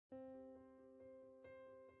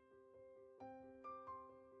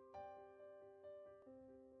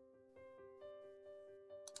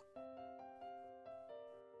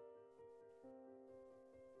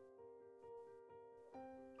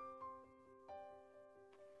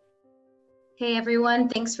Hey everyone,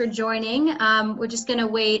 thanks for joining. We're just going to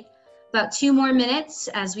wait about 2 more minutes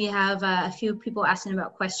as we have a few people asking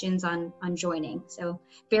about questions on joining. So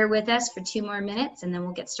bear with us for 2 more minutes and then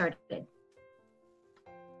we'll get started.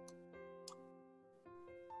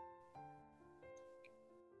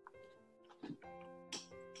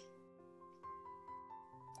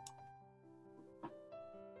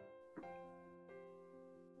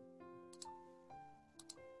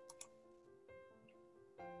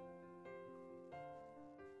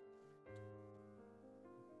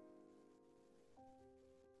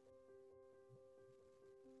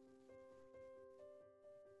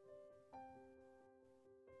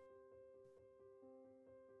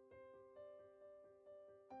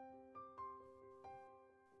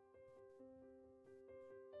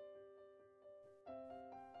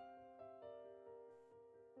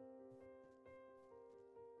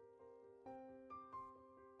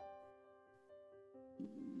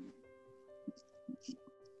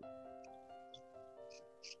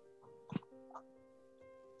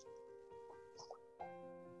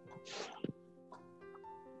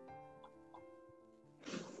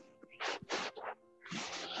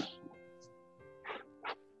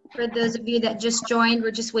 For those of you that just joined,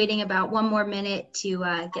 we're just waiting about 1 more minute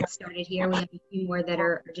to get started here. We have a few more that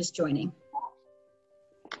are just joining.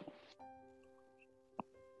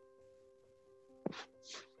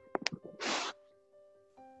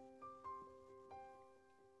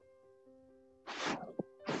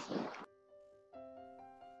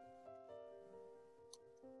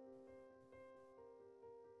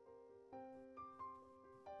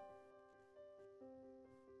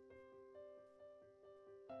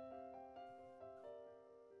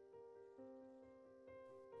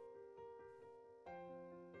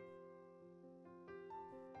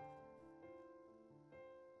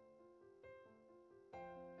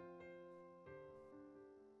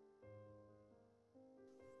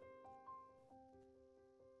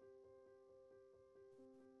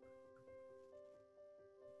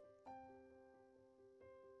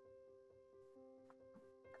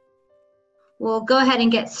 We'll go ahead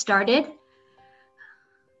and get started.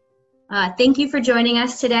 Thank you for joining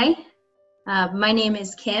us today. My name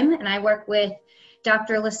is Kim and I work with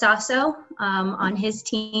Dr. Lasasso on his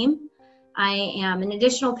team. I am an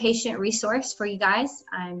additional patient resource for you guys.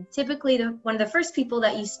 I'm typically one of the first people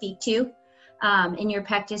that you speak to in your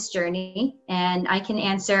Pectus journey, and I can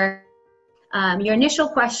answer your initial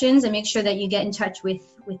questions and make sure that you get in touch with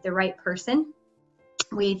the right person.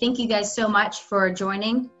 We thank you guys so much for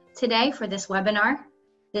joining today for this webinar.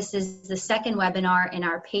 This is the second webinar in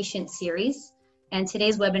our patient series, and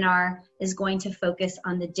today's webinar is going to focus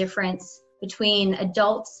on the difference between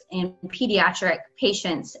adults and pediatric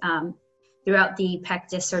patients throughout the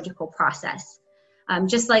Pectus surgical process.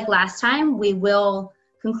 Just like last time, we will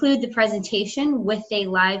conclude the presentation with a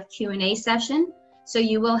live Q&A session, so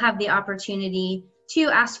you will have the opportunity to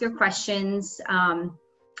ask your questions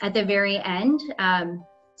at the very end.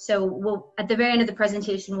 So at the very end of the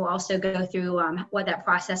presentation, we'll also go through what that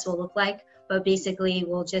process will look like. But basically,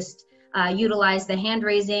 we'll just utilize the hand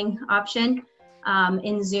raising option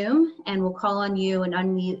in Zoom, and we'll call on you and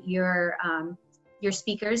unmute your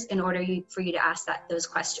speakers in order for you to ask those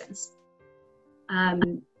questions.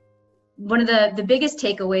 One of the biggest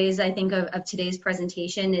takeaways, I think, of today's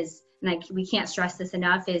presentation is, and we can't stress this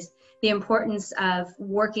enough, is the importance of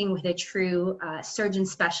working with a true surgeon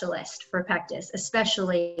specialist for Pectus,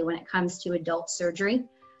 especially when it comes to adult surgery.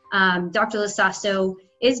 Dr. Lasasso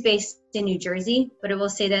is based in New Jersey, but I will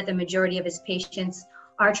say that the majority of his patients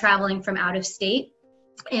are traveling from out of state,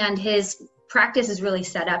 and his practice is really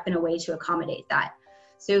set up in a way to accommodate that.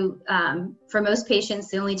 So for most patients,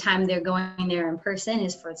 the only time they're going there in person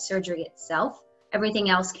is for surgery itself. Everything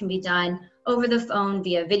else can be done over the phone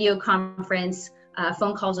via video conference,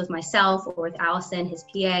 phone calls with myself or with Allison, his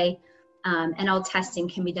PA, and all testing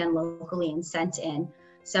can be done locally and sent in.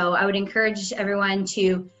 So I would encourage everyone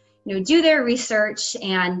to do their research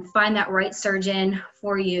and find that right surgeon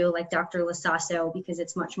for you, like Dr. Lasasso, because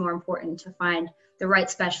it's much more important to find the right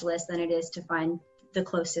specialist than it is to find the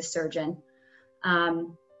closest surgeon.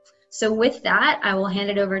 So with that, I will hand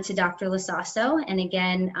it over to Dr. Lasasso, and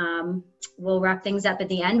again, we'll wrap things up at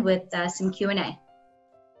the end with some Q&A.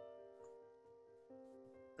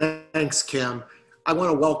 Thanks, Kim. I want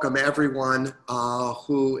to welcome everyone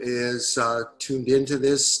who is tuned into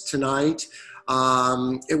this tonight.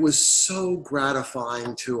 It was so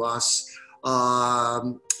gratifying to us,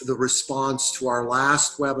 the response to our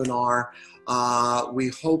last webinar. We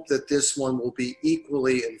hope that this one will be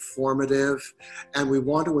equally informative, and we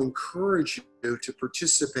want to encourage you to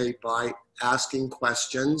participate by asking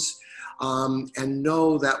questions, and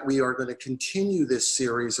know that we are going to continue this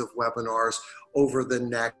series of webinars over the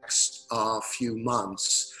next few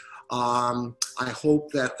months. I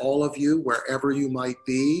hope that all of you, wherever you might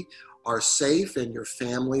be, are safe and your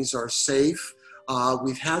families are safe.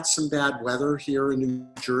 We've had some bad weather here in New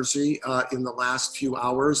Jersey in the last few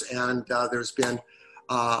hours, and there's been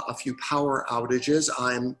a few power outages.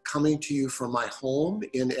 I'm coming to you from my home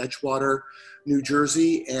in Edgewater, New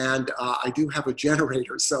Jersey, and I do have a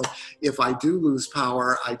generator. So if I do lose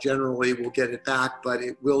power, I generally will get it back, but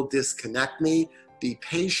it will disconnect me. Be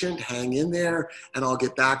patient, hang in there, and I'll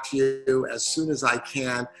get back to you as soon as I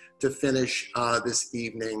can to finish this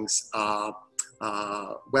evening's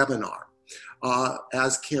webinar.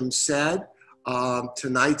 As Kim said,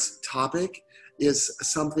 tonight's topic is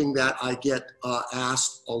something that I get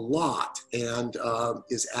asked a lot and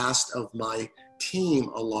is asked of my team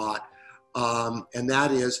a lot. And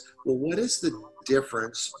that is, well, what is the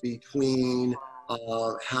difference between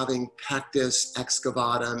having pectus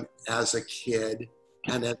excavatum as a kid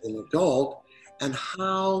and as an adult, and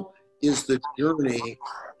how is the journey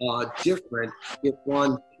different if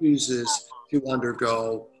one chooses to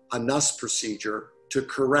undergo a NUS procedure to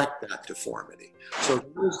correct that deformity? So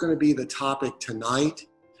that is going to be the topic tonight.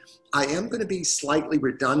 I am going to be slightly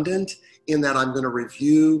redundant in that I'm going to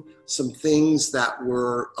review some things that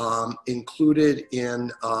were included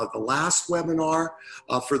in the last webinar.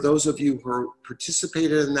 For those of you who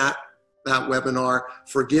participated in that webinar,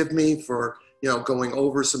 forgive me for going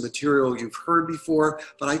over some material you've heard before,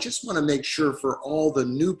 but I just want to make sure for all the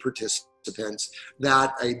new participants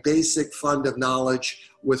that a basic fund of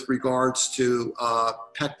knowledge with regards to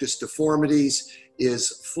pectus deformities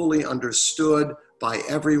is fully understood by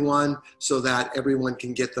everyone, so that everyone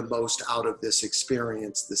can get the most out of this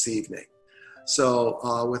experience this evening.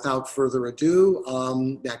 So without further ado,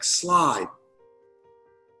 next slide.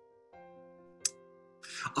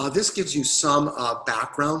 This gives you some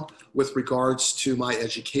background with regards to my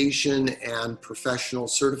education and professional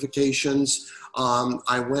certifications.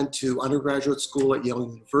 I went to undergraduate school at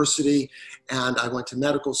Yale University, and I went to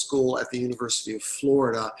medical school at the University of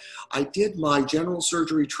Florida. I did my general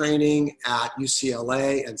surgery training at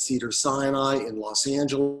UCLA and Cedars-Sinai in Los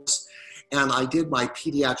Angeles, and I did my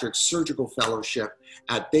pediatric surgical fellowship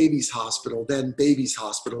at Babies Hospital, then Babies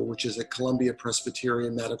Hospital, which is at Columbia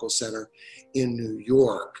Presbyterian Medical Center in New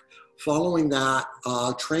York. Following that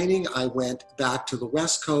training, I went back to the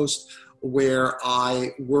West Coast, where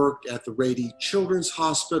I worked at the Rady Children's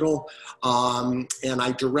Hospital, and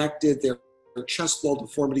I directed their chest wall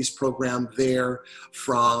deformities program there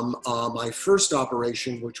from my first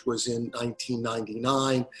operation, which was in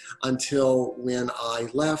 1999, until when I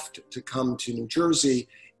left to come to New Jersey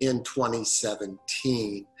in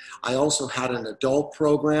 2017. I also had an adult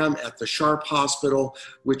program at the Sharp Hospital,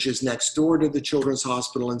 which is next door to the Children's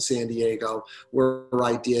Hospital in San Diego, where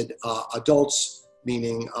I did adults,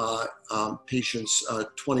 meaning patients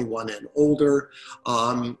 21 and older.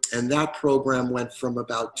 And that program went from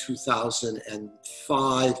about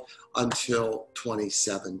 2005 until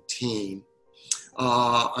 2017.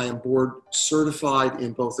 I am board certified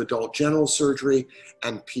in both adult general surgery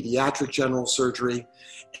and pediatric general surgery.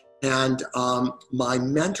 And my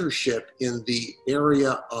mentorship in the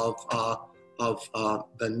area of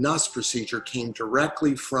the NUS procedure came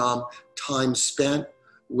directly from time spent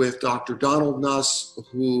with Dr. Donald Nuss,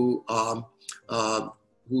 who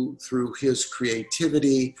through his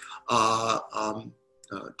creativity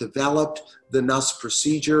developed the NUS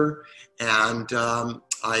procedure. And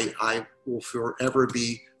I will forever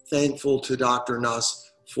be thankful to Dr.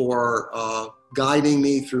 Nuss for guiding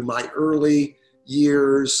me through my early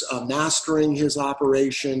years, mastering his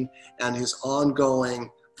operation, and his ongoing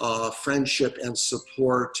friendship and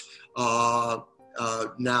support now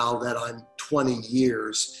that I'm 20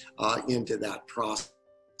 years into that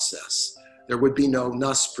process. There would be no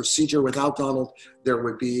NUS procedure without Donald. There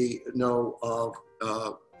would be no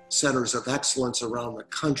centers of excellence around the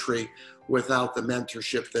country without the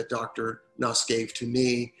mentorship that Dr. Nuss gave to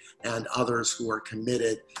me and others who are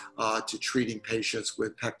committed to treating patients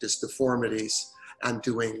with pectus deformities and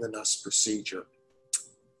doing the NUS procedure.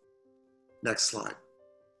 Next slide.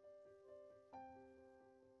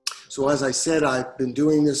 So as I said, I've been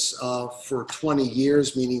doing this for 20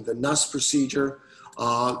 years, meaning the NUS procedure,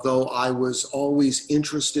 though I was always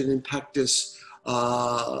interested in pectus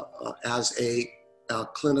as a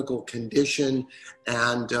clinical condition,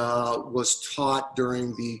 and was taught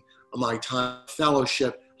during my time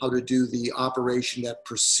fellowship how to do the operation that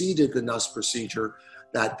preceded the NUS procedure,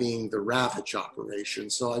 that being the Ravitch operation.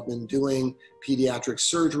 So I've been doing pediatric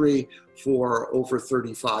surgery for over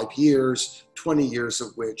 35 years, 20 years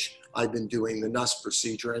of which I've been doing the NUS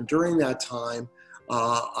procedure. And during that time,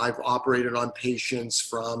 I've operated on patients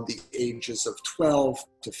from the ages of 12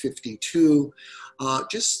 to 52.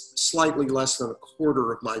 Just slightly less than a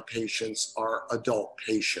quarter of my patients are adult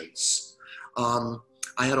patients.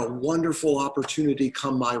 I had a wonderful opportunity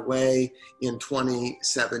come my way in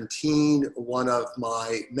 2017. One of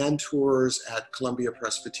my mentors at Columbia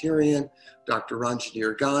Presbyterian, Dr.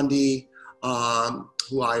 Ranjanir Gandhi,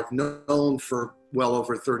 who I've known for well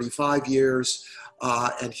over 35 years,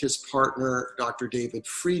 and his partner, Dr. David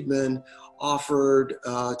Friedman, offered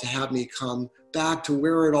to have me come back to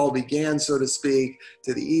where it all began, so to speak,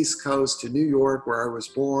 to the East Coast, to New York, where I was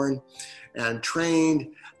born and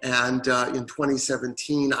trained. And in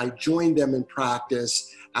 2017, I joined them in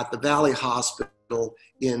practice at the Valley Hospital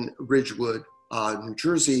in Ridgewood, New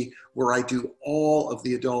Jersey, where I do all of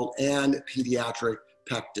the adult and pediatric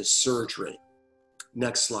Pectus surgery.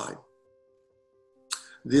 Next slide.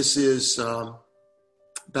 This is,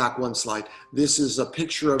 back one slide. This is a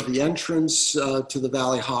picture of the entrance to the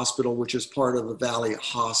Valley Hospital, which is part of the Valley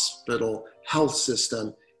Hospital Health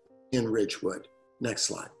System in Ridgewood. Next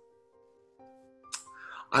slide.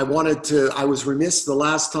 I was remiss the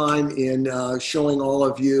last time in showing all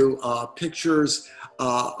of you pictures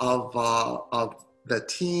of the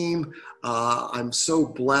team. I'm so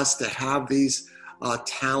blessed to have these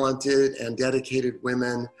talented and dedicated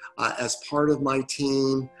women as part of my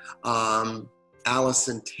team.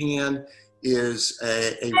 Allison Tan is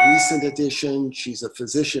a recent addition. She's a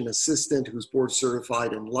physician assistant who's board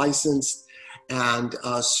certified and licensed, and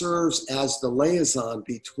serves as the liaison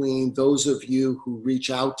between those of you who reach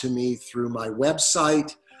out to me through my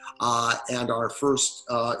website and are first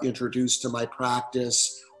introduced to my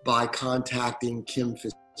practice by contacting Kim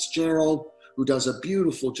Fitzgerald, who does a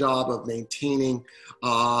beautiful job of maintaining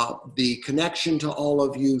the connection to all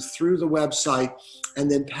of you through the website, and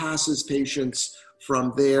then passes patients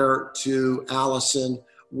from there to Allison,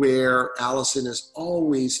 where Allison is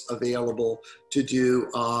always available to do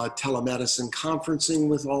telemedicine conferencing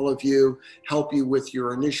with all of you, help you with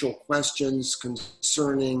your initial questions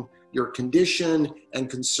concerning your condition and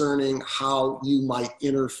concerning how you might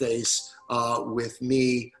interface with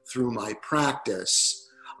me through my practice.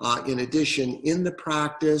 In addition, in the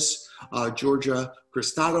practice, Georgia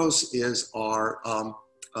Christados is our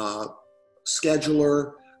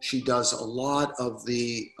scheduler. She does a lot of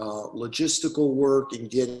the logistical work in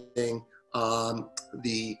getting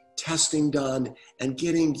the testing done and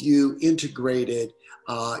getting you integrated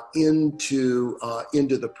into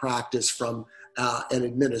the practice from an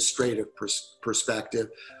administrative perspective.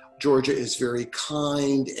 Georgia is very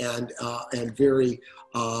kind and very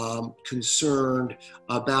concerned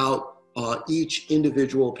about each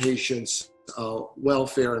individual patient's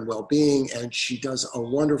welfare and well-being, and she does a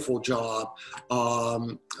wonderful job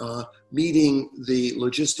meeting the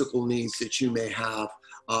logistical needs that you may have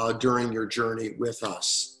during your journey with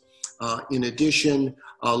us. In addition,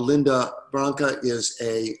 Linda Branca is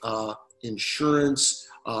a insurance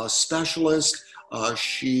specialist.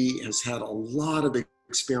 She has had a lot of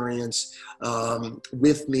experience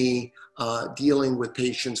with me dealing with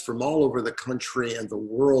patients from all over the country and the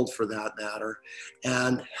world for that matter,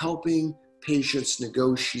 and helping patients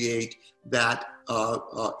negotiate that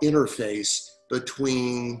interface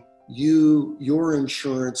between you, your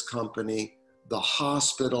insurance company, the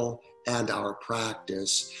hospital, and our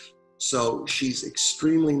practice. So she's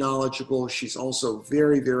extremely knowledgeable. She's also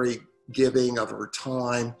very, very giving of her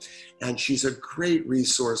time, and she's a great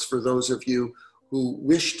resource for those of you who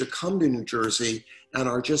wish to come to New Jersey and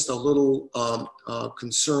are just a little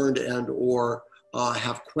concerned and or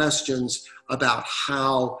have questions about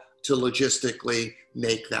how to logistically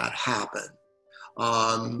make that happen.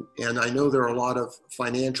 And I know there are a lot of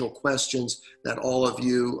financial questions that all of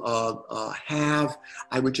you have.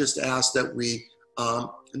 I would just ask that we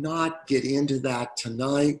not get into that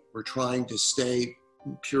tonight. We're trying to stay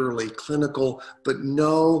purely clinical, but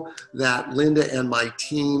know that Linda and my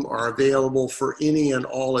team are available for any and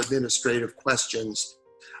all administrative questions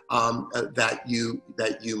that you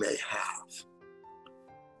may have.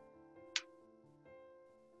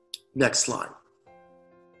 Next slide.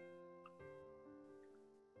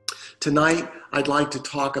 Tonight, I'd like to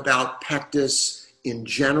talk about Pectus in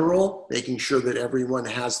general, making sure that everyone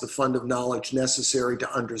has the fund of knowledge necessary to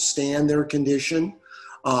understand their condition,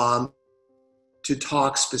 to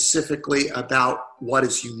talk specifically about what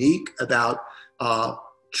is unique about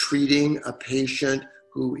treating a patient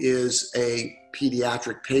who is a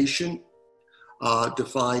pediatric patient,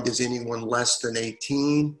 defined as anyone less than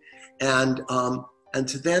 18, and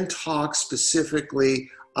to then talk specifically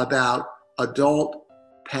about adult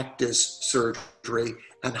pectus surgery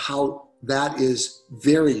and how that is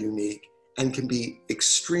very unique and can be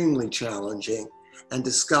extremely challenging, and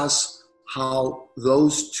discuss how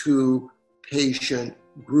those two patient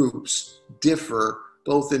groups differ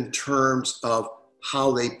both in terms of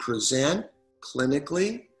how they present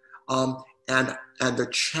clinically and the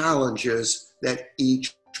challenges that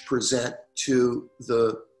each present to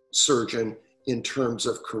the surgeon in terms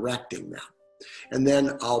of correcting them. And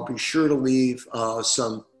then I'll be sure to leave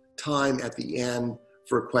some time at the end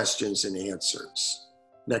for questions and answers.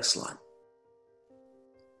 Next slide.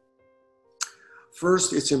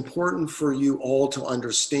 First, it's important for you all to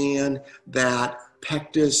understand that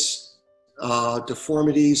pectus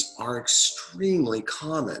deformities are extremely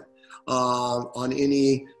common. On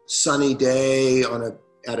any sunny day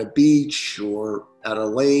at a beach or at a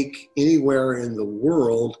lake, anywhere in the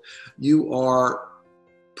world, you are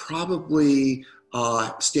probably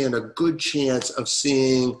stand a good chance of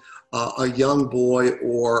seeing a young boy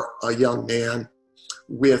or a young man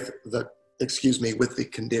with the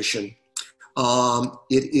condition.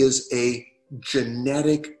 It is a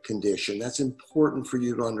genetic condition. That's important for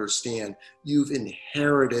you to understand. You've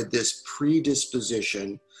inherited this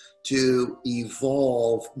predisposition to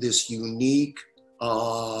evolve this unique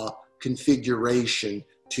configuration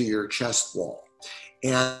to your chest wall.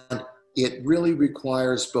 And it really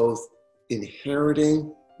requires both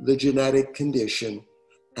inheriting the genetic condition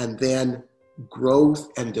and then growth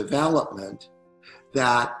and development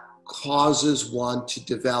that causes one to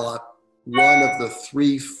develop one of the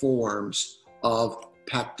three forms of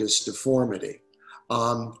pectus deformity.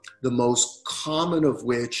 The most common of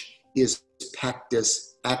which is pectus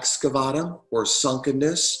excavatum, or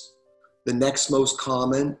sunkenness. The next most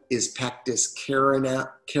common is pectus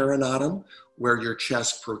carinatum, where your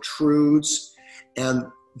chest protrudes. And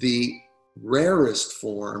the rarest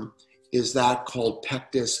form is that called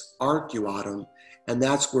pectus arcuatum, and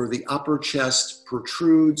that's where the upper chest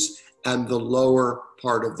protrudes and the lower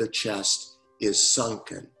part of the chest is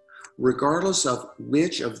sunken. Regardless of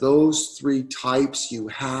which of those three types you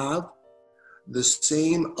have, the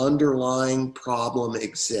same underlying problem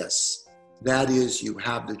exists. That is, you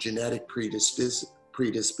have the genetic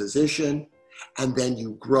predisposition, and then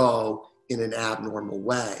you grow in an abnormal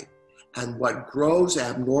way. And what grows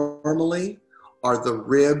abnormally are the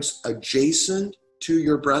ribs adjacent to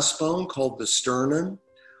your breastbone, called the sternum.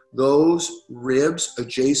 Those ribs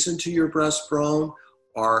adjacent to your breastbone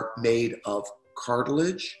are made of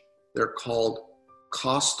cartilage. They're called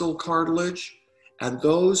costal cartilage. And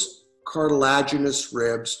those cartilaginous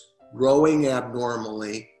ribs growing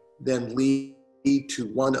abnormally then lead to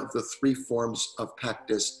one of the three forms of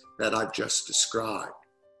pectus that I've just described.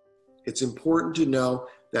 It's important to know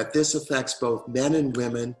that this affects both men and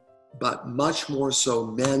women, but much more so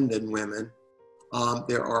men than women.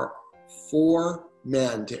 There are 4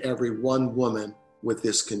 men to every 1 woman with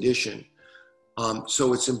this condition.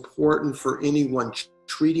 So it's important for anyone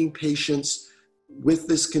treating patients with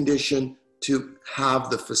this condition to have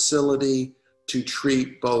the facility to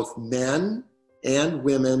treat both men and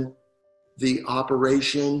women. The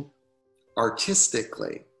operation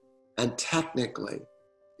artistically and technically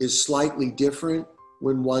is slightly different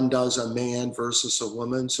when one does a man versus a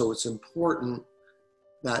woman. So it's important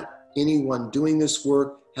that anyone doing this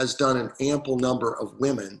work has done an ample number of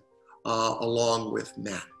women along with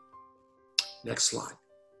men. Next slide.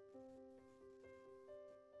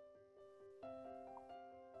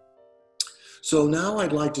 So now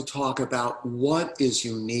I'd like to talk about what is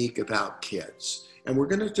unique about kids. And we're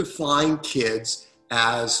going to define kids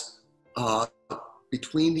as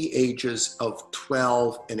between the ages of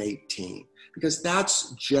 12 and 18, because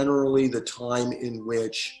that's generally the time in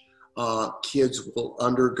which kids will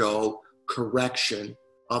undergo correction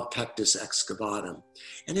of pectus excavatum.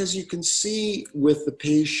 And as you can see with the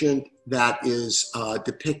patient that is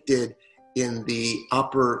depicted in the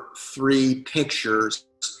upper 3 pictures,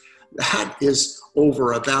 that is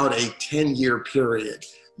over about a 10-year period.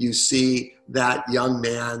 You see that young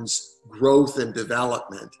man's growth and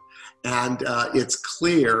development. And it's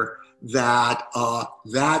clear that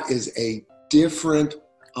that is a different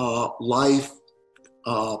life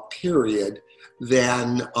period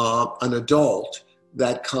than an adult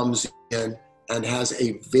that comes in and has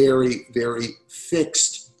a very, very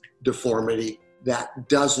fixed deformity that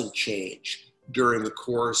doesn't change during the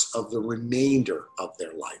course of the remainder of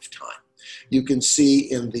their lifetime. You can see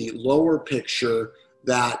in the lower picture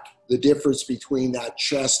that the difference between that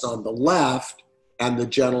chest on the left and the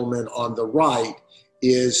gentleman on the right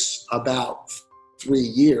is about 3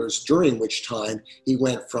 years, during which time he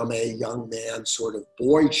went from a young man sort of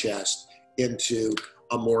boy chest into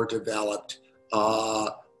a more developed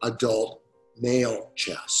adult male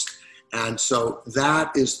chest. And so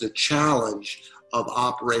that is the challenge of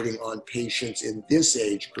operating on patients in this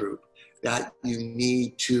age group, that you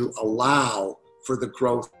need to allow for the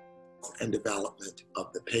growth and development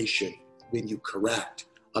of the patient when you correct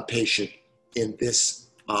a patient in this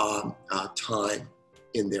time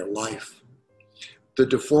in their life. The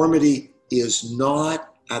deformity is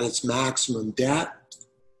not at its maximum depth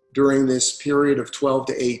during this period of 12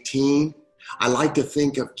 to 18. I like to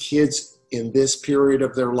think of kids in this period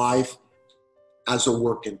of their life as a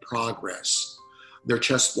work in progress. Their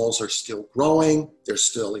chest walls are still growing, they're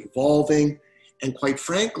still evolving, and quite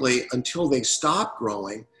frankly, until they stop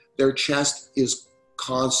growing, their chest is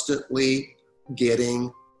constantly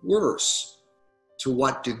getting worse. To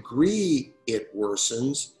what degree it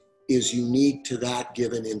worsens is unique to that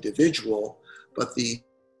given individual, but the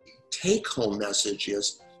take-home message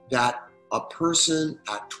is that a person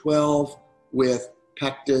at 12 with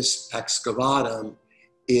Pectus excavatum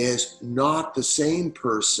is not the same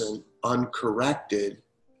person uncorrected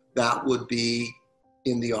that would be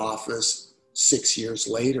in the office 6 years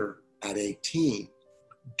later at 18.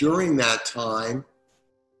 During that time,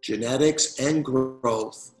 genetics and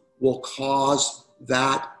growth will cause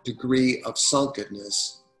that degree of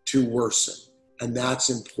sunkenness to worsen, and that's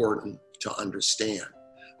important to understand.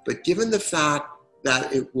 But given the fact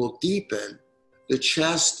that it will deepen, the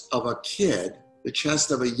chest of a kid, the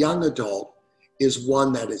chest of a young adult, is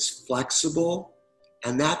one that is flexible,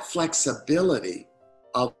 and that flexibility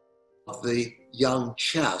of the young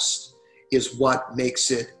chest is what makes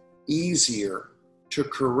it easier to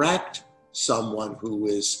correct someone who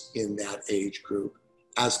is in that age group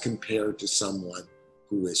as compared to someone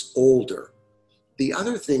who is older. The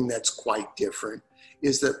other thing that's quite different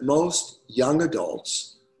is that most young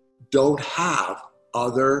adults don't have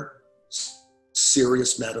other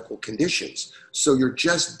serious medical conditions. So you're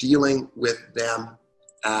just dealing with them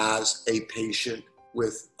as a patient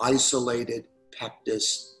with isolated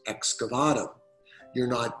Pectus excavatum. You're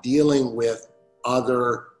not dealing with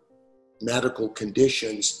other medical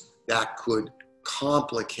conditions that could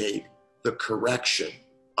complicate the correction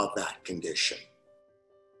of that condition.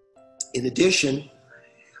 In addition,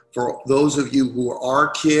 for those of you who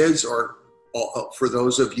are kids, or for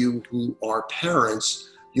those of you who are parents,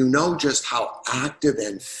 you know just how active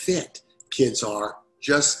and fit kids are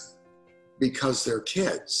just because they're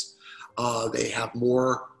kids. They have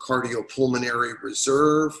more cardiopulmonary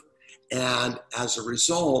reserve, and as a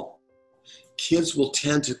result, kids will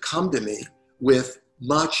tend to come to me with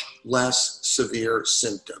much less severe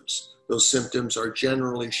symptoms. Those symptoms are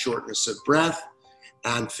generally shortness of breath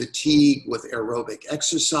and fatigue with aerobic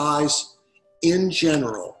exercise. In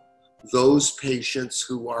general, those patients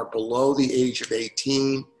who are below the age of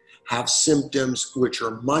 18 have symptoms which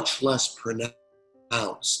are much less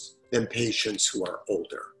pronounced than patients who are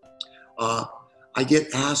older. I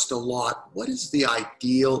get asked a lot, what is the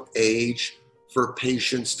ideal age for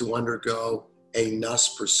patients to undergo a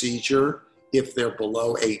NUS procedure if they're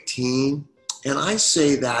below 18? And I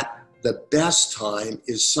say that the best time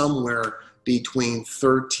is somewhere between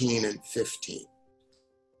 13 and 15.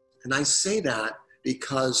 And I say that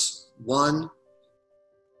because, one,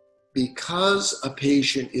 because a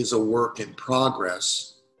patient is a work in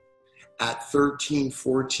progress, at 13,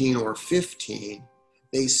 14, or 15,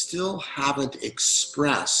 they still haven't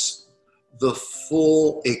expressed the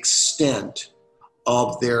full extent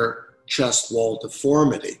of their chest wall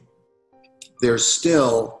deformity. They're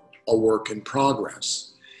still a work in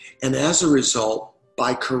progress. And as a result,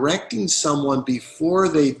 by correcting someone before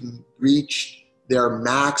they've reached their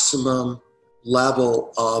maximum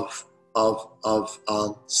level of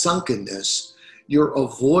sunkenness, you're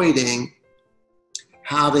avoiding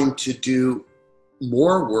having to do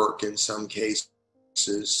more work in some cases,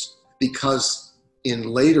 because in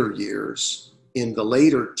later years, in the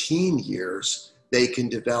later teen years, they can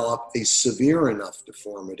develop a severe enough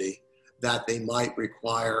deformity that they might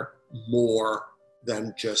require more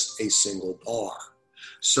than just a single bar.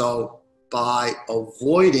 So by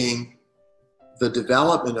avoiding the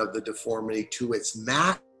development of the deformity to its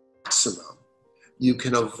maximum, you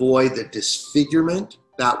can avoid the disfigurement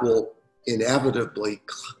that will inevitably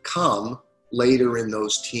come later in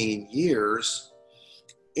those teen years,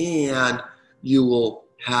 and you will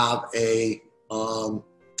have a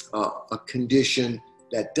condition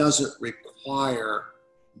that doesn't require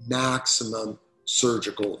maximum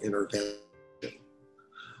surgical intervention.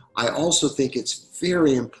 I also think it's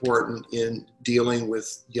very important in dealing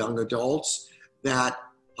with young adults that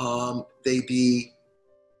they be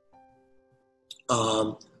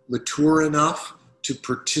mature enough to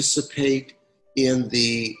participate in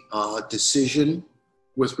the decision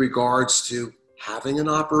with regards to having an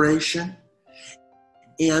operation,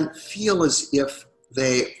 and feel as if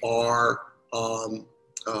they are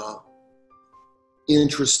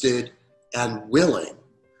interested and willing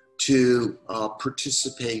to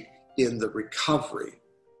participate in the recovery,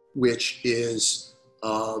 which is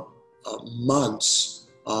months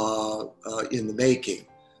in the making,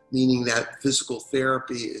 meaning that physical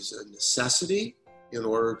therapy is a necessity in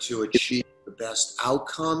order to achieve the best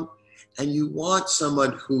outcome. And you want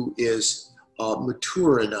someone who is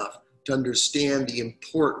mature enough to understand the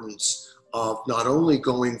importance of not only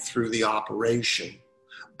going through the operation,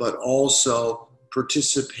 but also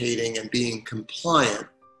participating and being compliant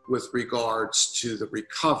with regards to the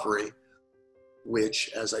recovery,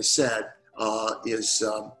 which, as I said,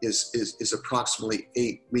 is approximately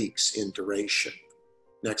 8 weeks in duration.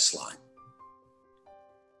 Next slide.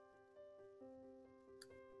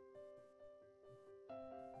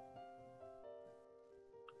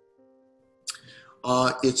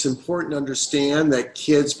 It's important to understand that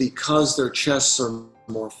kids, because their chests are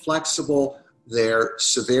more flexible, their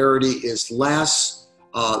severity is less,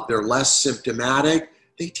 they're less symptomatic,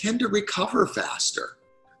 they tend to recover faster.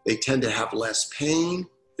 They tend to have less pain.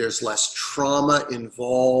 There's less trauma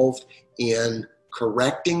involved in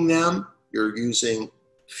correcting them. You're using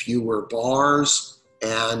fewer bars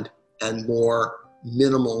and more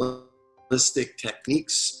minimalistic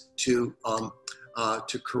techniques to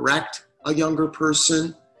correct a younger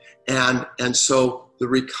person. And so the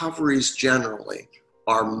recoveries generally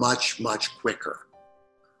are much, much quicker.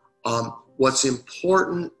 What's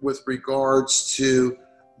important with regards to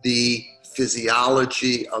the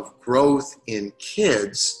physiology of growth in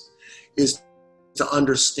kids is to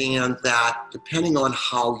understand that depending on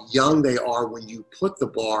how young they are when you put the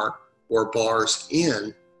bar or bars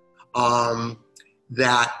in,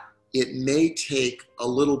 that it may take a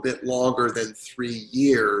little bit longer than 3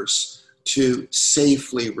 years to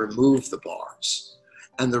safely remove the bars.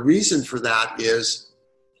 And the reason for that is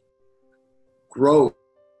growth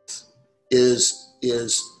is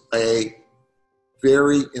a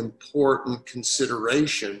very important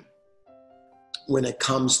consideration when it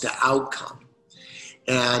comes to outcome.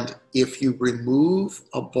 And if you remove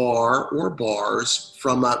a bar or bars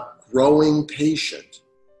from a growing patient,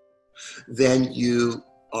 then you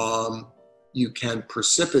can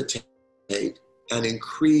precipitate and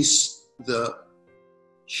increase the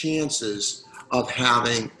chances of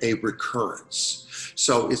having a recurrence.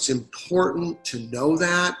 So it's important to know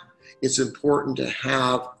that. It's important to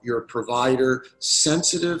have your provider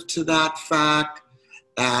sensitive to that fact,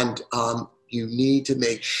 and you need to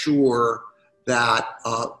make sure that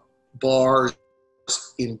bars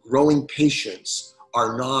in growing patients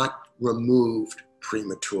are not removed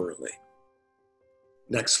prematurely.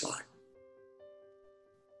 Next slide.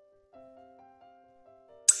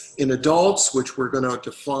 In adults, which we're going to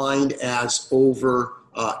define as over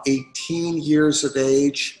 18 years of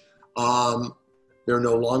age, they're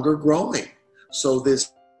no longer growing. So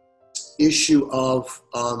this issue of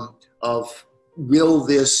will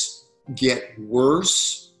this get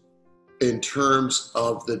worse in terms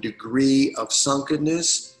of the degree of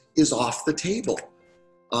sunkenness is off the table.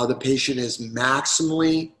 The patient has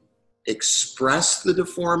maximally expressed the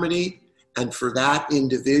deformity, and for that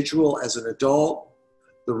individual as an adult,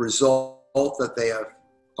 the result that they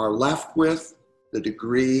are left with, the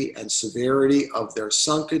degree and severity of their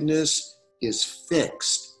sunkenness, is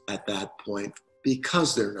fixed at that point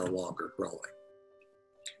because they're no longer growing.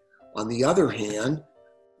 On the other hand,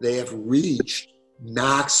 they have reached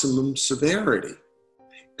maximum severity.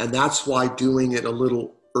 And that's why doing it a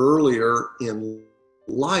little earlier in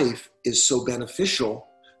life is so beneficial,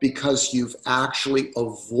 because you've actually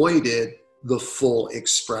avoided the full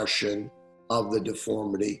expression of the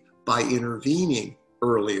deformity by intervening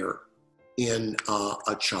earlier in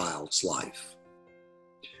a child's life.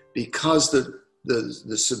 Because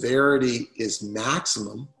the severity is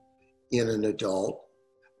maximum in an adult,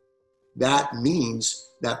 that means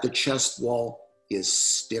that the chest wall is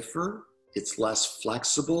stiffer, it's less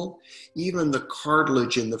flexible. Even the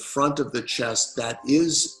cartilage in the front of the chest that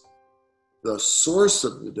is the source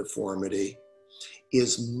of the deformity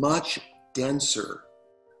is much denser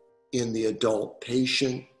in the adult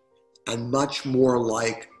patient and much more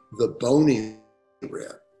like the bony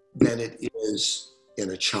rib than it is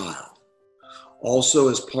in a child. Also,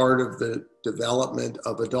 as part of the development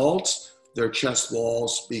of adults, their chest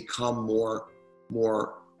walls become more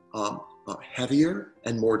heavier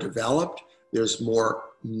and more developed. There's more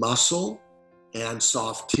muscle and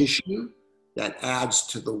soft tissue that adds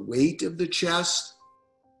to the weight of the chest,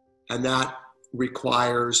 and that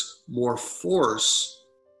requires more force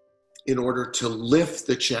in order to lift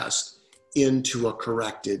the chest into a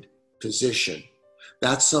corrected position.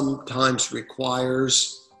 That sometimes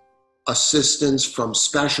requires assistance from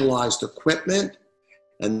specialized equipment,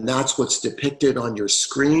 and that's what's depicted on your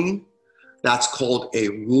screen. That's called a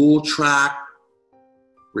rule track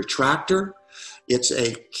retractor. It's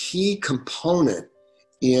a key component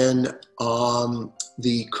in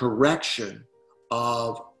the correction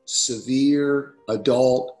of severe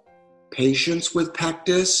adult patients with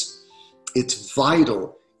pectus. It's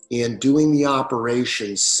vital in doing the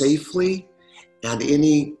operation safely, and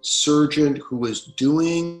any surgeon who is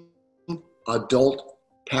doing adult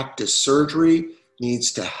pectus surgery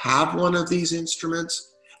needs to have one of these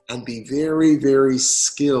instruments and be very, very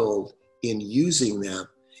skilled in using them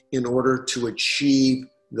in order to achieve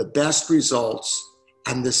the best results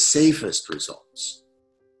and the safest results.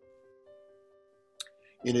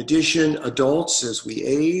 In addition, adults, as we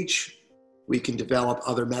age, we can develop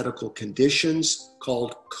other medical conditions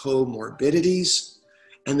called comorbidities,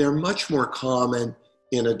 and they're much more common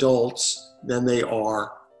in adults than they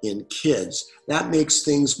are in kids. That makes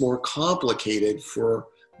things more complicated for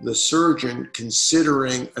the surgeon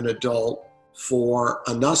considering an adult for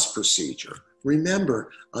a NUS procedure.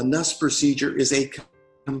 Remember, a NUS procedure is a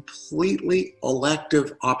completely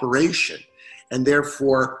elective operation, and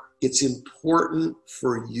therefore it's important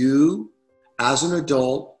for you as an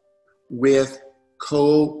adult with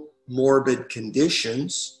comorbid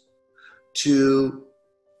conditions to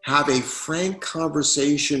have a frank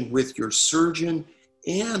conversation with your surgeon,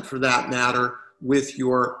 and for that matter, with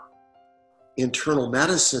your internal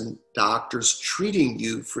medicine doctors treating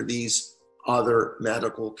you for these other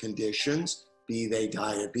medical conditions, be they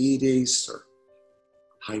diabetes or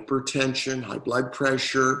hypertension, high blood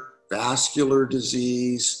pressure, vascular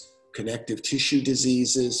disease, connective tissue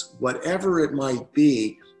diseases, whatever it might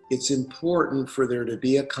be. It's important for there to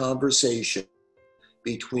be a conversation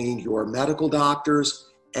between your medical doctors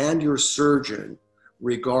and your surgeon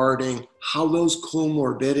regarding how those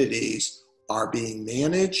comorbidities are being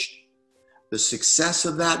managed, the success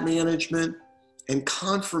of that management, and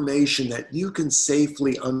confirmation that you can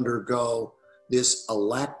safely undergo this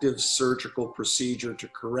elective surgical procedure to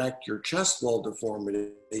correct your chest wall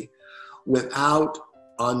deformity without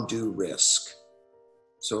undue risk.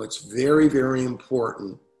 So it's very, very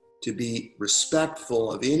important to be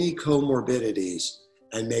respectful of any comorbidities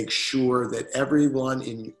and make sure that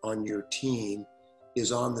everyone on your team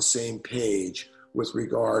is on the same page with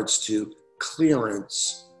regards to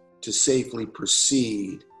clearance to safely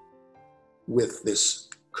proceed with this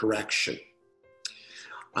correction.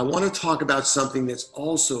 I want to talk about something that's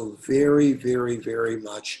also very, very, very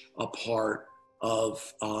much a part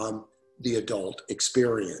of the adult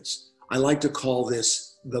experience. I like to call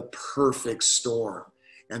this the perfect storm.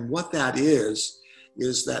 And what that is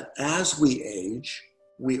that as we age,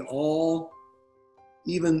 we all,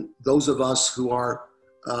 even those of us who are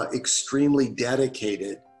extremely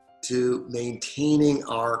dedicated to maintaining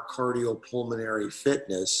our cardiopulmonary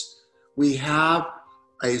fitness, we have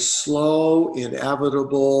a slow,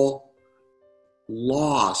 inevitable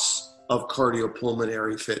loss of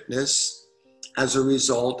cardiopulmonary fitness as a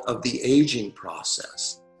result of the aging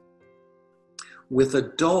process. With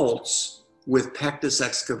adults with pectus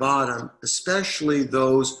excavatum, especially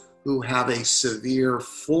those who have a severe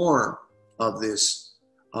form of this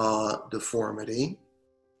deformity,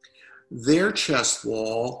 their chest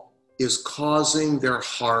wall is causing their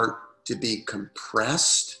heart to be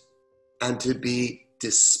compressed and to be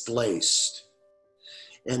displaced.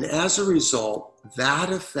 And as a result,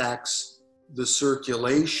 that affects the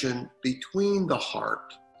circulation between the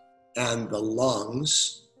heart and the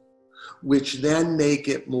lungs, which then make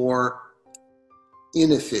it more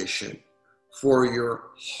inefficient for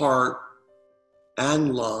your heart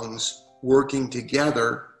and lungs working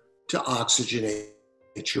together to oxygenate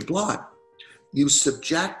your blood. You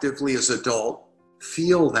subjectively, as an adult,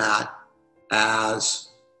 feel that as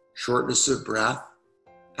shortness of breath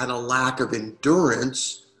and a lack of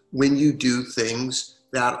endurance when you do things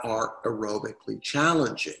that are aerobically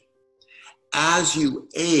challenging. As you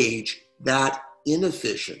age, that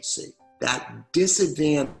inefficiency, that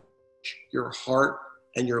disadvantage your heart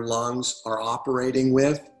and your lungs are operating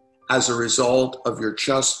with as a result of your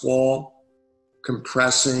chest wall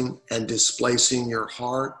compressing and displacing your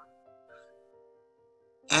heart,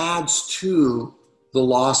 adds to the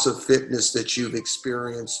loss of fitness that you've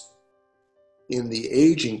experienced in the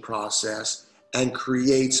aging process and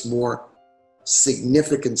creates more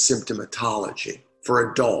significant symptomatology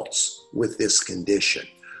for adults with this condition.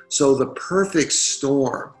 So the perfect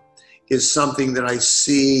storm is something that I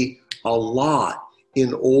see a lot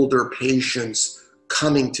in older patients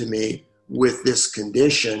coming to me with this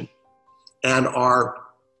condition and are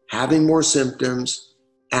having more symptoms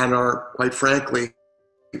and are, quite frankly,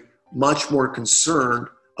 much more concerned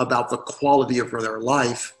about the quality of their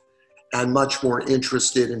life and much more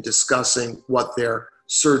interested in discussing what their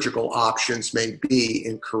surgical options may be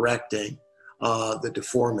in correcting the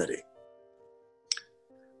deformity.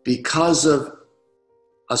 Because of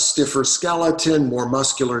a stiffer skeleton, more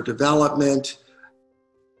muscular development,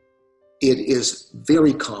 it is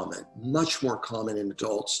very common, much more common in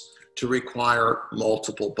adults, to require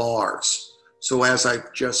multiple bars. So as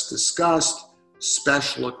I've just discussed,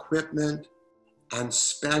 special equipment and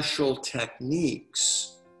special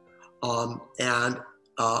techniques and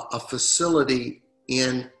a facility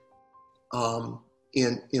in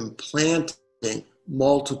implanting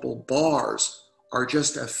multiple bars are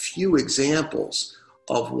just a few examples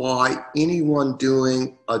of why anyone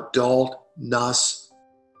doing adult NUS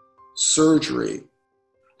surgery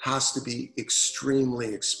has to be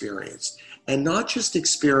extremely experienced, and not just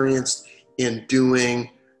experienced in doing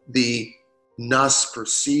the NUS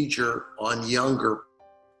procedure on younger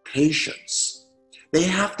patients. They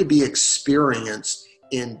have to be experienced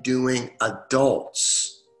in doing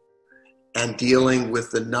adults and dealing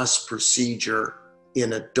with the NUS procedure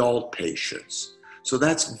in adult patients. So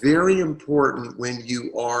that's very important when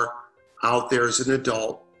you are out there as an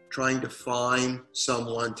adult trying to find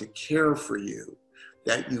someone to care for you,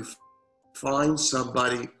 that you find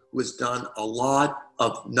somebody who has done a lot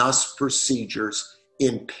of NUS procedures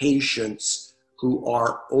in patients who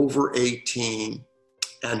are over 18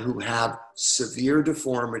 and who have severe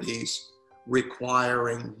deformities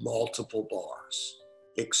requiring multiple bars.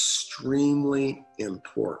 Extremely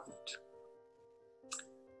important.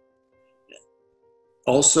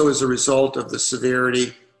 Also, as a result of the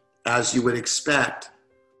severity, as you would expect,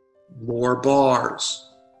 more bars,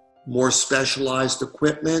 more specialized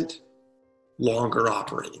equipment, longer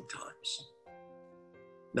operating times.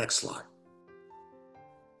 Next slide.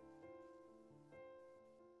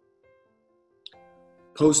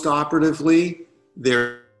 Post-operatively,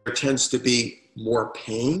 there tends to be more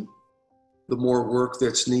pain. The more work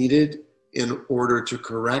that's needed in order to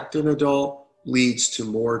correct an adult leads to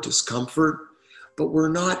more discomfort, but we're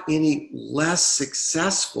not any less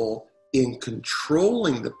successful in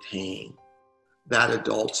controlling the pain that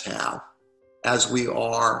adults have as we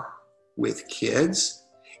are with kids.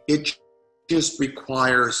 It just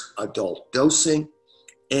requires adult dosing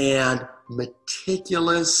and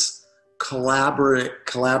meticulous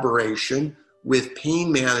collaboration with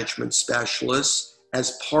pain management specialists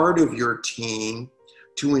as part of your team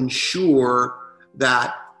to ensure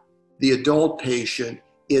that the adult patient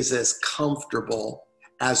is as comfortable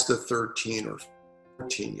as the 13 or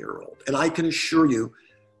 14-year-old. And I can assure you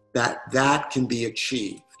that that can be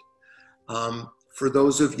achieved. For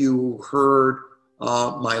those of you who heard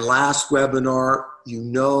my last webinar, you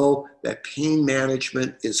know that pain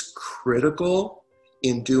management is critical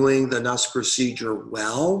in doing the NUS procedure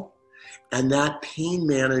well, and that pain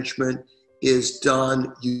management is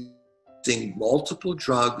done using multiple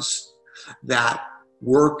drugs that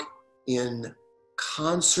work in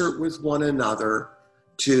concert with one another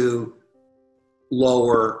to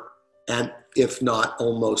lower and, if not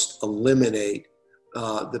almost eliminate,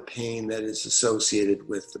 the pain that is associated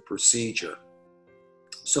with the procedure.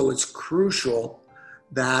 So it's crucial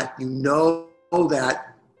that you know that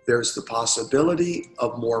there's the possibility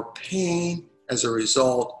of more pain as a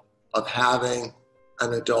result of having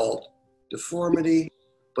an adult deformity,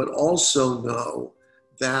 but also know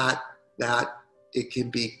that it can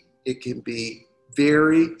be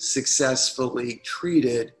very successfully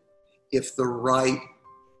treated if the right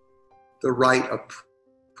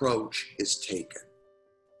approach is taken.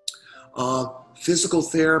 Physical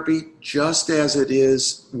therapy, just as it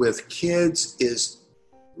is with kids, is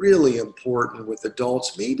really important with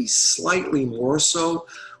adults, maybe slightly more so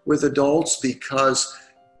with adults, because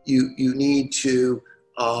you need to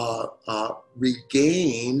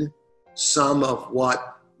regain some of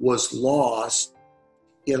what was lost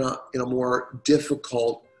in a more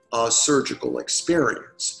difficult surgical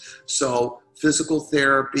experience. So physical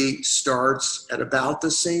therapy starts at about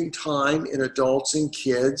the same time in adults and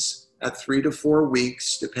kids at 3 to 4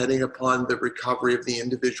 weeks, depending upon the recovery of the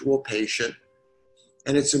individual patient.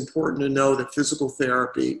 And it's important to know that physical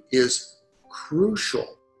therapy is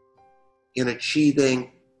crucial in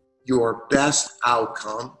achieving your best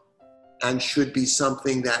outcome and should be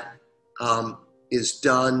something that is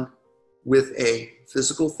done with a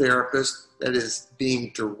physical therapist that is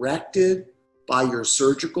being directed by your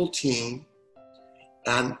surgical team,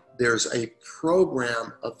 and there's a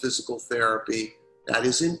program of physical therapy that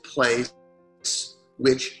is in place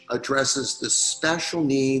which addresses the special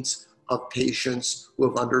needs of patients who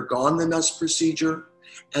have undergone the NUS procedure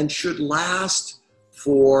and should last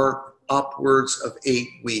for upwards of 8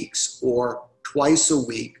 weeks or twice a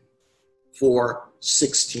week for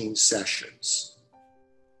 16 sessions.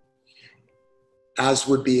 As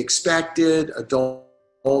would be expected,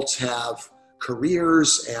 adults have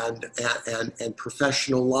careers and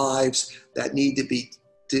professional lives that need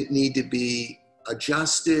to be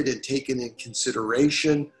adjusted and taken in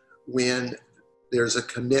consideration when there's a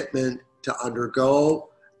commitment to undergo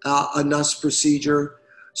a NUS procedure.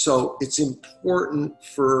 So it's important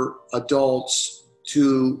for adults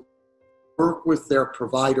to work with their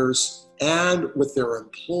providers and with their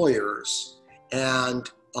employers and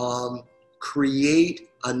create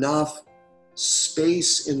enough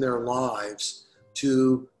space in their lives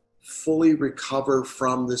to fully recover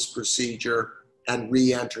from this procedure and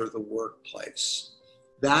re-enter the workplace.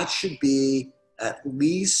 That should be at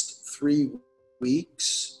least 3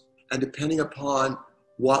 weeks, and depending upon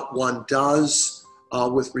what one does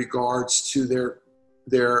with regards to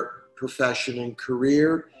their profession and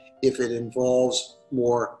career, if it involves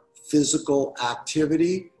more physical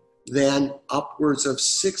activity, then upwards of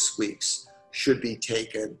 6 weeks should be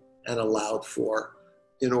taken and allowed for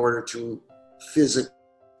in order to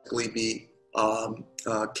physically be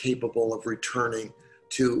capable of returning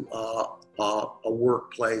to a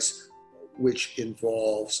workplace which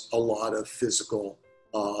involves a lot of physical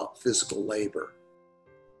labor.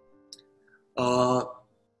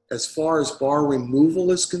 As far as bar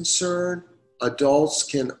removal is concerned, adults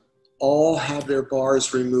can all have their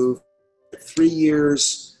bars removed at 3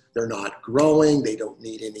 years. They're not growing, they don't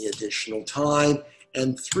need any additional time,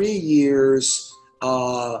 and 3 years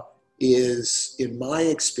is, in my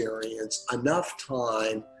experience, enough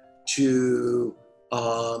time to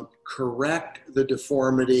correct the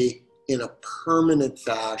deformity in a permanent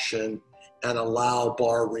fashion and allow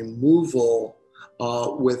bar removal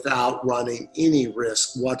without running any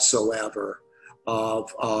risk whatsoever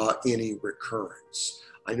of any recurrence.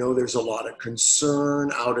 I know there's a lot of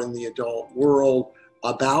concern out in the adult world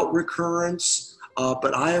about recurrence,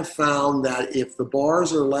 but I have found that if the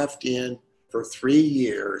bars are left in for 3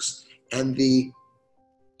 years and the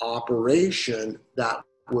operation that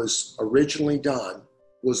was originally done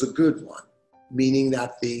was a good one, meaning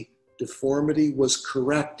that the deformity was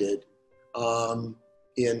corrected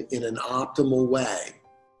in an optimal way,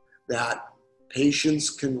 that patients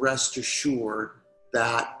can rest assured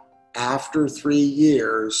that after 3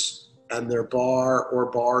 years and their bar or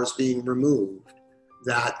bars being removed,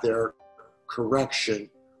 that their correction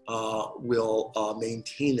will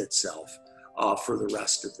maintain itself for the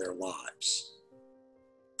rest of their lives.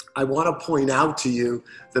 I want to point out to you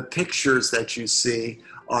the pictures that you see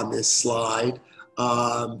on this slide.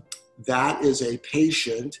 That is a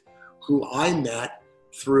patient who I met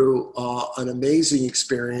through an amazing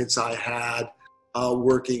experience I had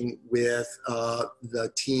working with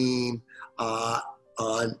the team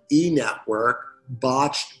on eNetwork,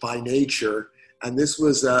 Botched by Nature. And this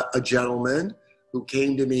was a gentleman who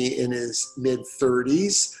came to me in his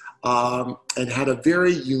mid-30s and had a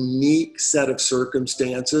very unique set of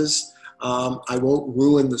circumstances. I won't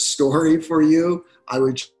ruin the story for you. I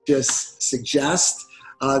would just suggest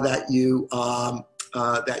that you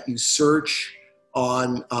search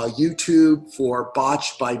on YouTube for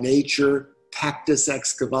Botched by Nature, Pectus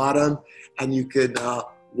excavatum, and you could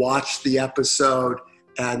watch the episode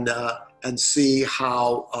and see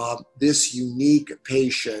how this unique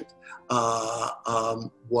patient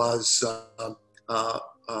was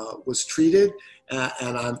treated.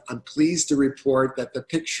 And I'm pleased to report that the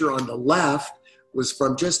picture on the left was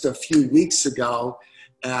from just a few weeks ago,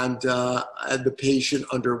 and the patient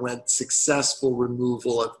underwent successful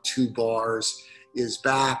removal of 2 bars, is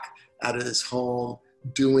back at his home,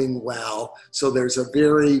 doing well. So there's a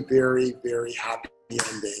very, very, very happy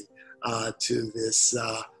ending to this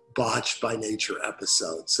Botched by Nature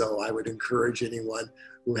episode. So I would encourage anyone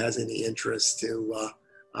who has any interest to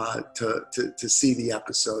see the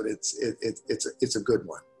episode. It's a good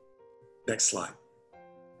one. Next slide.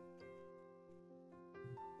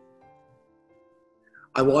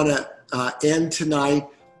 I want to end tonight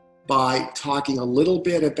by talking a little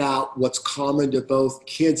bit about what's common to both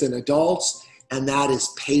kids and adults, and that is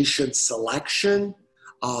patient selection.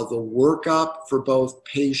 The workup for both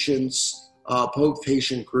patient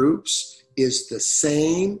groups is the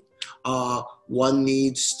same. One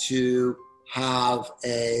needs to have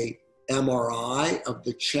a MRI of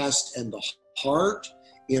the chest and the heart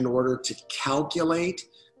in order to calculate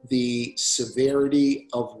the severity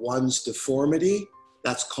of one's deformity.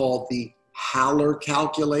 That's called the Haller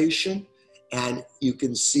calculation. And you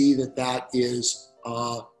can see that that is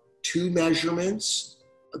two measurements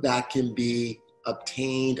that can be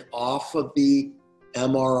obtained off of the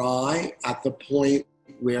MRI at the point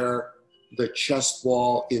where the chest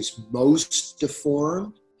wall is most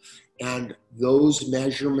deformed. And those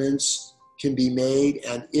measurements can be made,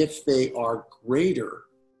 and if they are greater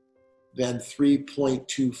than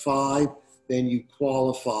 3.25, then you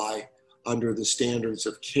qualify under the standards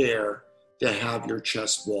of care to have your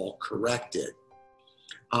chest wall corrected.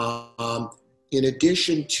 In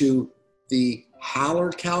addition to the Haller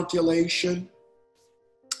calculation,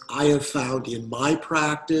 I have found in my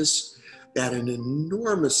practice that an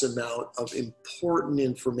enormous amount of important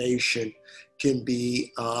information can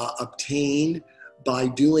be obtained by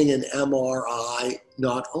doing an MRI,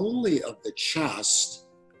 not only of the chest,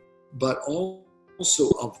 but also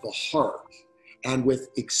of the heart. And with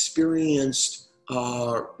experienced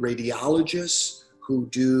radiologists who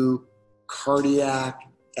do cardiac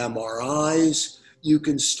MRIs, you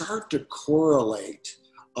can start to correlate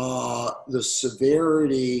the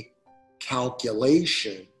severity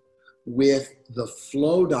calculation with the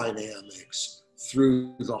flow dynamics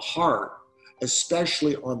through the heart,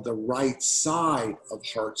 especially on the right side of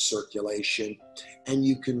heart circulation. And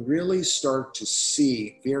you can really start to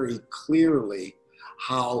see very clearly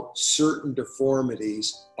how certain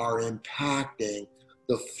deformities are impacting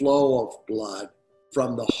the flow of blood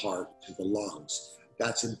from the heart to the lungs.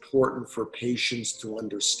 That's important for patients to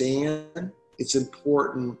understand. It's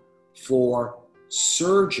important for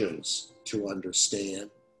surgeons to understand.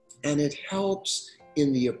 And it helps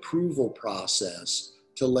in the approval process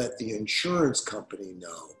to let the insurance company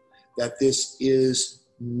know that this is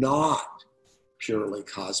not purely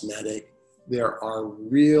cosmetic. There are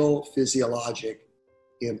real physiologic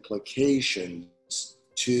implications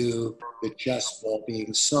to the chest wall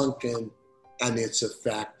being sunken and its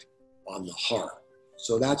effect on the heart.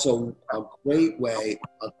 So that's a great way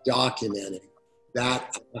of documenting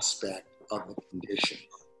that aspect of the condition.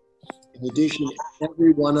 In addition,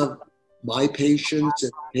 every one of my patients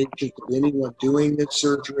and patients of anyone doing this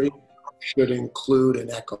surgery should include an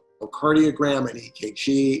echocardiogram, an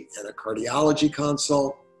EKG, and a cardiology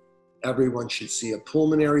consult. Everyone should see a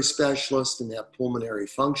pulmonary specialist and have pulmonary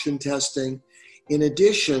function testing. In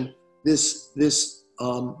addition, this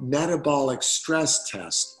metabolic stress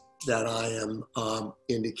test that I am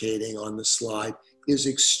indicating on the slide is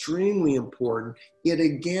extremely important. It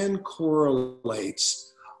again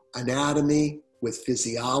correlates anatomy with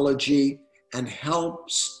physiology and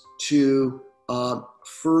helps to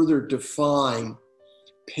further define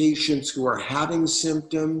patients who are having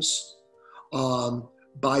symptoms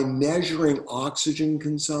by measuring oxygen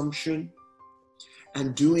consumption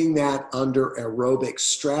and doing that under aerobic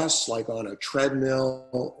stress, like on a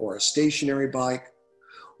treadmill or a stationary bike.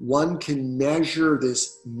 One can measure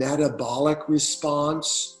this metabolic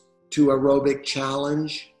response to aerobic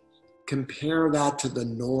challenge, compare that to the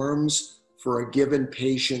norms for a given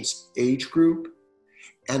patient's age group,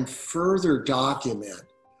 and further document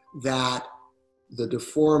that the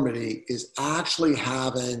deformity is actually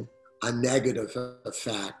having a negative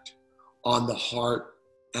effect on the heart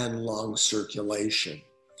and lung circulation.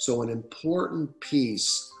 So an important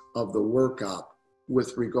piece of the workup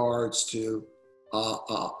with regards to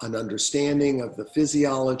an understanding of the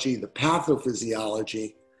physiology, the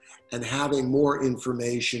pathophysiology, and having more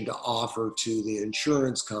information to offer to the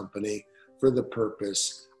insurance company for the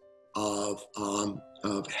purpose of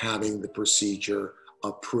having the procedure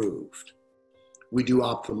approved. We do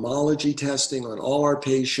ophthalmology testing on all our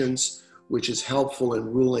patients, which is helpful in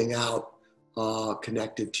ruling out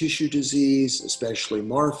connective tissue disease, especially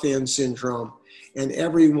Marfan syndrome. And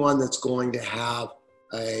everyone that's going to have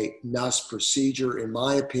a NUS procedure, in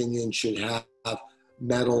my opinion, should have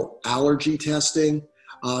metal allergy testing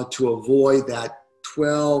to avoid that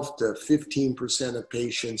 12 to 15% of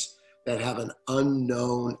patients that have an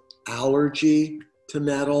unknown allergy to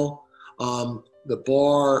metal. The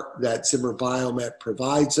bar that Zimmer Biomet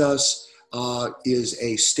provides us is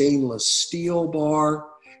a stainless steel bar,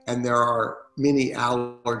 and there are many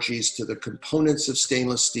allergies to the components of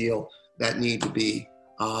stainless steel that need to be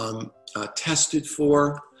tested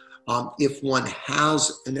for. If one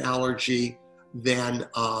has an allergy, then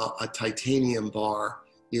a titanium bar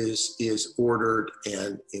is ordered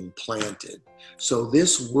and implanted. So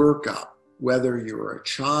this workup, whether you're a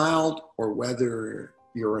child or whether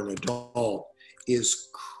you're an adult, is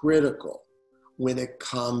critical when it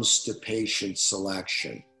comes to patient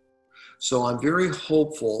selection. So I'm very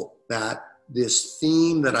hopeful that this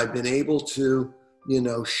theme that I've been able to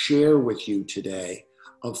share with you today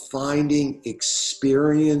of finding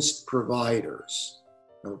experienced providers,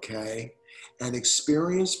 okay? And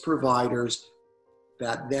experienced providers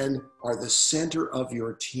that then are the center of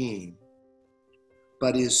your team,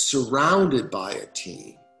 but is surrounded by a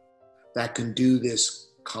team that can do this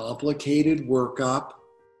complicated workup,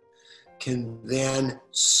 can then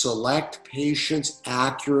select patients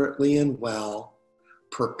accurately and well,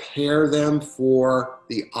 prepare them for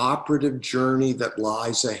the operative journey that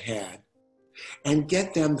lies ahead, and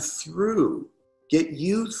get you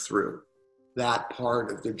through that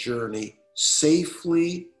part of the journey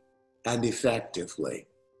safely and effectively,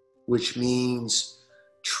 which means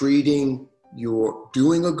doing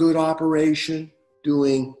a good operation,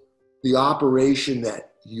 doing the operation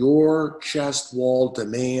that your chest wall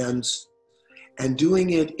demands, and doing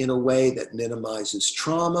it in a way that minimizes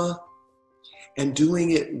trauma, and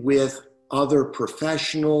doing it with other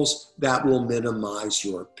professionals that will minimize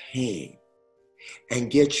your pain and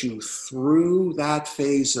get you through that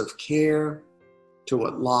phase of care to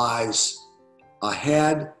what lies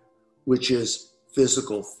ahead, which is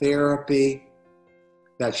physical therapy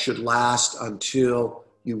that should last until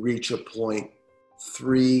you reach a point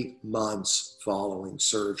 3 months following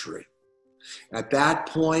surgery. At that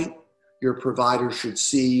point, your provider should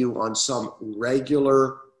see you on some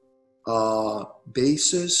regular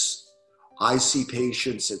basis. I see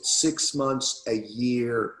patients at 6 months, a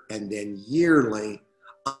year, and then yearly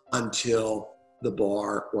until the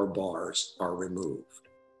bar or bars are removed.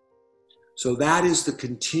 So that is the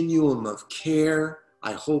continuum of care.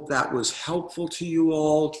 I hope that was helpful to you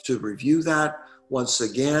all to review that once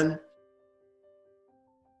again.